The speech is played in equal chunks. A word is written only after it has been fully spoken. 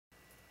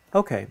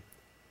Okay,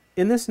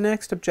 in this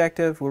next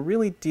objective, we're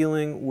really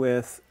dealing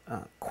with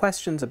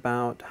questions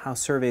about how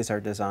surveys are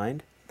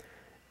designed.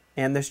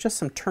 And there's just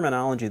some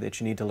terminology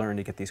that you need to learn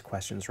to get these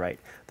questions right.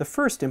 The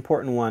first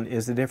important one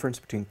is the difference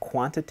between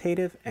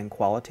quantitative and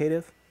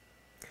qualitative.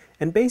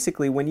 And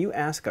basically, when you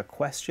ask a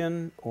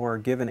question or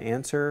give an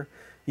answer,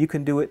 you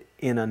can do it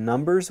in a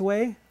numbers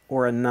way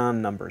or a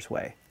non-numbers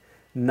way.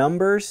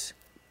 Numbers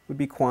would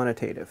be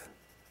quantitative.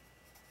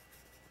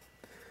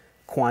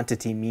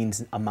 Quantity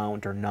means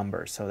amount or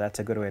number, so that's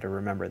a good way to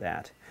remember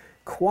that.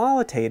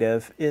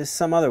 Qualitative is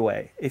some other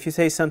way. If you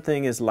say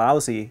something is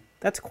lousy,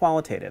 that's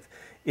qualitative.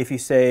 If you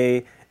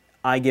say,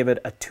 I give it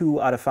a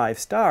 2 out of 5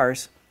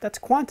 stars, that's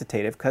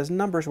quantitative because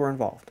numbers were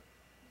involved.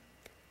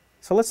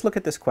 So let's look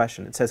at this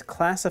question. It says,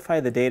 classify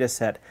the data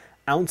set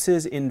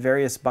ounces in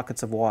various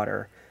buckets of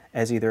water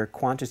as either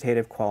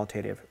quantitative,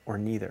 qualitative, or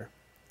neither.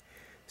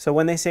 So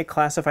when they say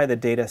classify the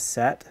data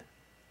set,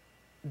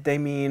 they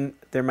mean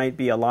there might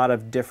be a lot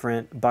of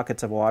different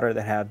buckets of water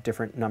that have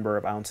different number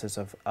of ounces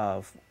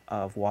of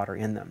water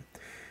in them.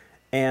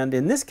 And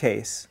in this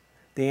case,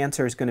 the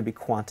answer is going to be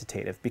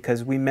quantitative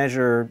because we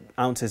measure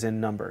ounces in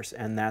numbers,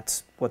 and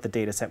that's what the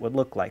data set would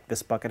look like.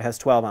 This bucket has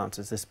 12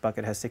 ounces, this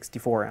bucket has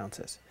 64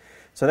 ounces.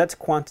 So that's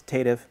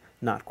quantitative,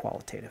 not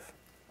qualitative.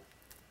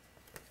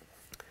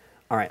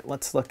 All right,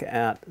 let's look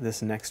at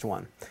this next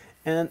one.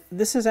 And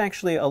this is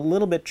actually a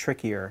little bit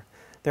trickier.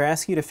 They're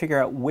asking you to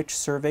figure out which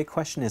survey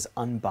question is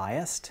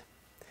unbiased.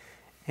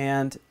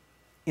 And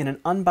in an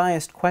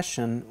unbiased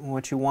question,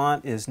 what you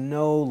want is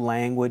no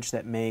language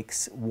that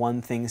makes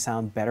one thing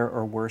sound better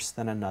or worse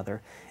than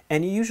another.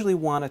 And you usually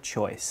want a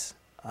choice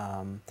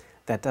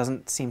that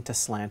doesn't seem to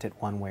slant it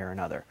one way or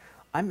another.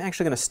 I'm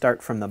actually going to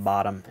start from the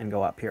bottom and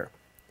go up here.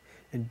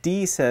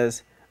 D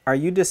says, are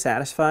you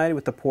dissatisfied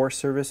with the poor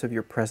service of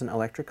your present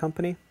electric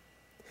company?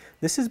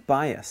 This is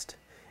biased.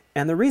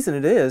 And the reason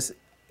it is,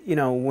 you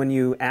know, when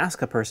you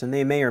ask a person,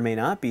 they may or may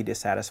not be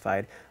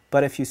dissatisfied,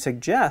 but if you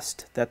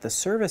suggest that the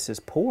service is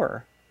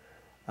poor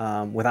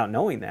without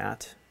knowing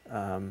that,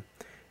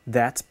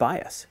 that's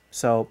bias.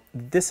 So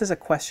this is a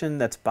question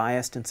that's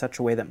biased in such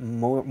a way that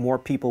more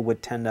people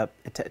would tend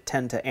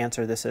to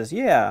answer this as,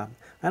 yeah,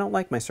 I don't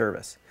like my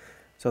service.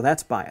 So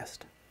that's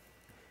biased.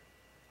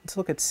 Let's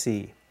look at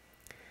C.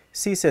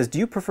 C says, do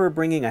you prefer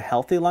bringing a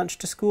healthy lunch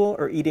to school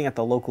or eating at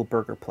the local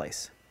burger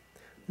place?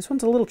 This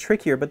one's a little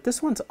trickier, but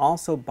this one's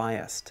also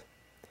biased.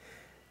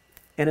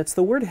 And it's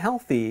the word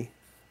healthy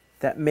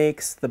that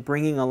makes the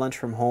bringing a lunch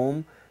from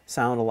home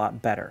sound a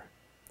lot better.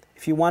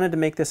 If you wanted to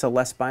make this a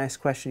less biased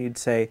question, you'd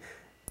say,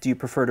 do you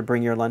prefer to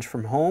bring your lunch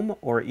from home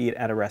or eat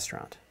at a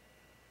restaurant?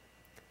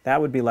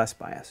 That would be less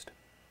biased.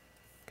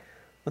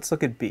 Let's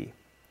look at B.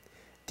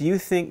 Do you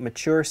think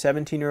mature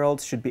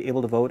 17-year-olds should be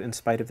able to vote in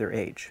spite of their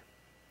age?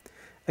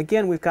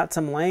 Again, we've got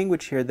some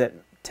language here that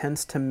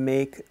tends to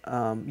make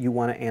you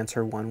want to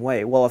answer one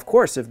way. Well, of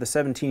course, if the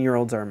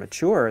 17-year-olds are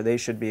mature, they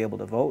should be able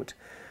to vote,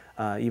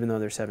 even though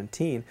they're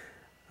 17.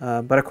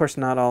 But of course,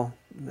 not all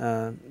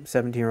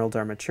 17-year-olds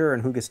are mature,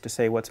 and who gets to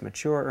say what's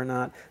mature or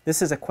not?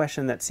 This is a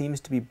question that seems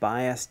to be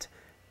biased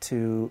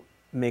to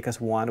make us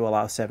want to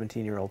allow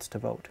 17-year-olds to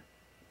vote.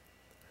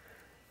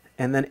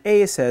 And then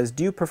A says,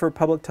 do you prefer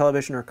public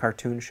television or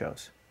cartoon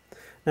shows?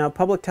 Now,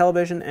 public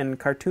television and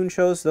cartoon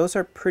shows, those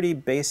are pretty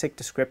basic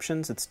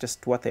descriptions. It's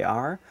just what they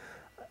are.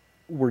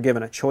 We're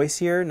given a choice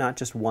here, not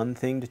just one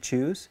thing to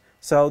choose.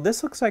 So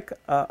this looks like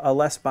a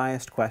less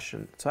biased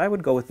question. So I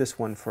would go with this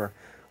one for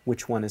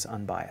which one is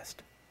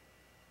unbiased.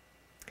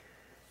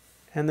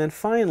 And then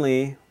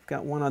finally, we've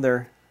got one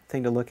other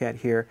thing to look at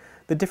here,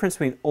 the difference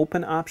between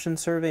open option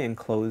survey and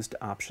closed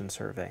option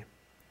survey.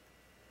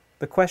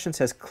 The question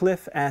says,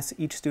 Cliff asks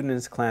each student in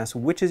his class,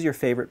 which is your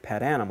favorite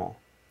pet animal?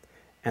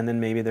 And then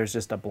maybe there's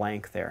just a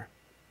blank there.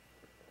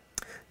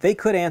 They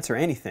could answer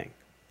anything.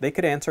 They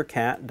could answer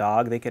cat,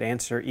 dog, they could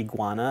answer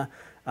iguana,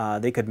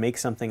 they could make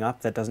something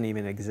up that doesn't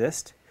even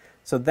exist.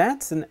 So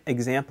that's an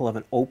example of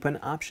an open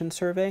option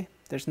survey.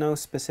 There's no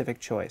specific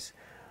choice.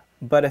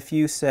 But if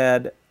you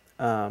said,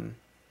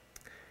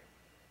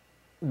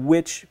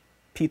 which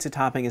pizza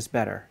topping is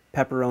better,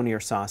 pepperoni or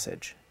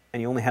sausage,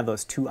 and you only have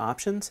those two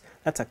options,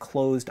 that's a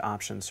closed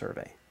option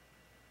survey.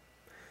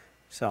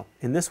 So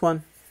in this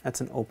one, that's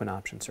an open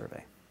option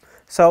survey.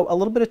 So a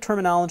little bit of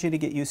terminology to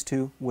get used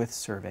to with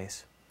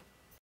surveys.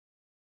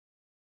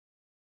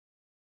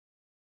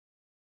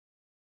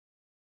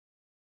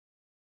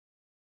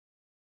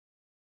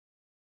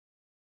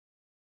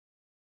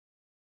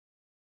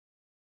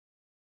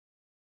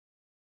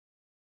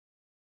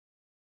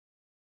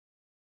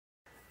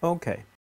 Okay.